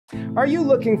Are you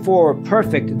looking for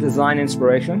perfect design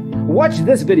inspiration? Watch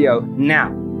this video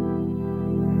now.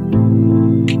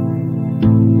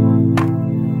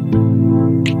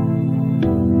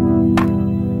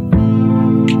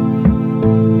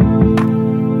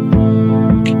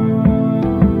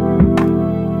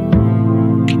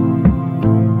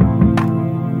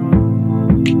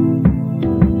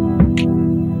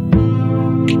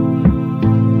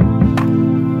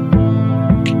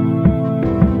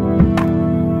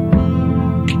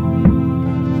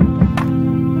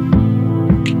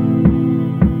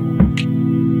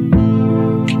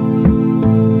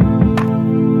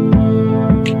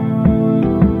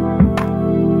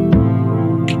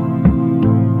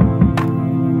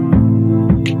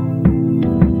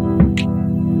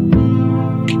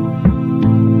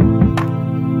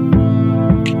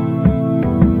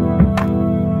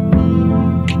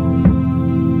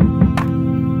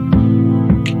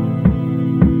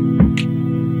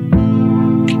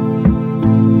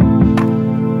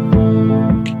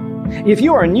 If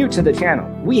you are new to the channel,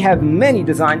 we have many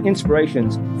design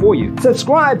inspirations for you.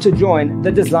 Subscribe to join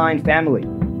the design family.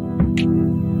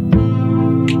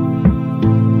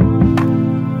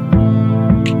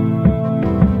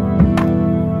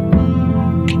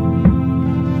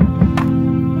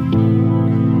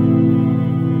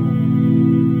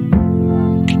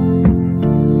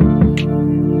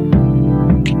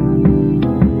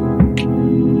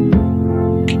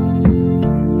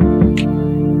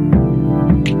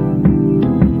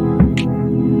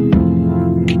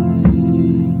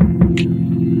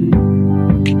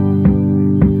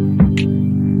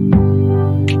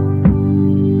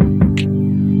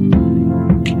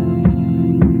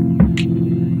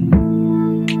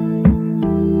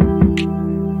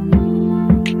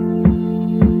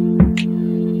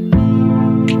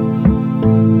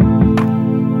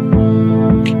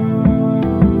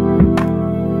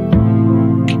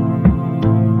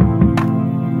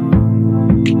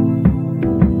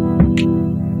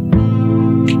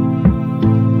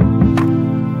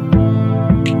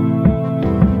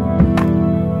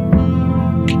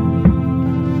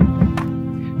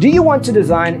 Do you want to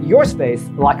design your space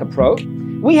like a pro?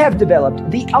 We have developed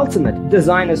the ultimate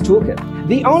designer's toolkit.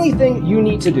 The only thing you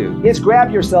need to do is grab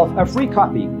yourself a free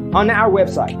copy on our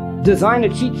website,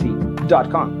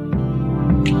 designercheatsheet.com.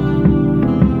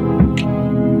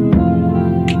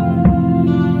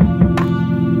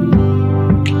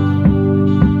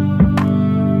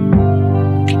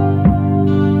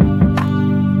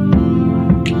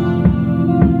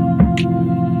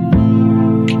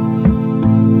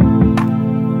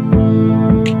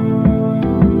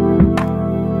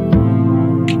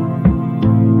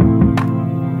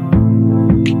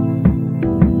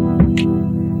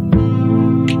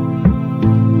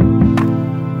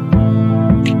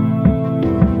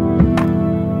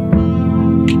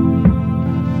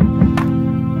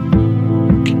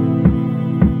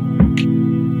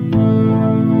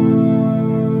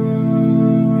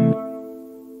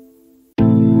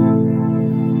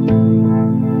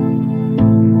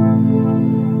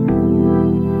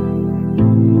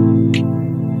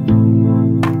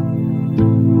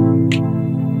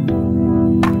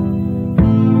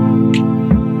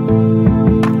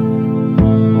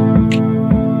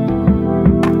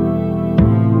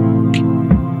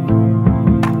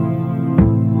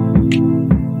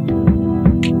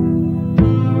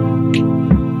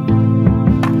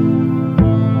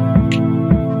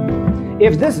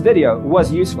 If this video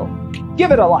was useful,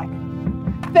 give it a like.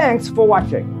 Thanks for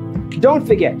watching. Don't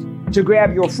forget to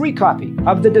grab your free copy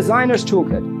of the Designer's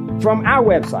Toolkit from our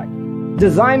website,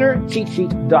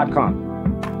 designercheatsheet.com.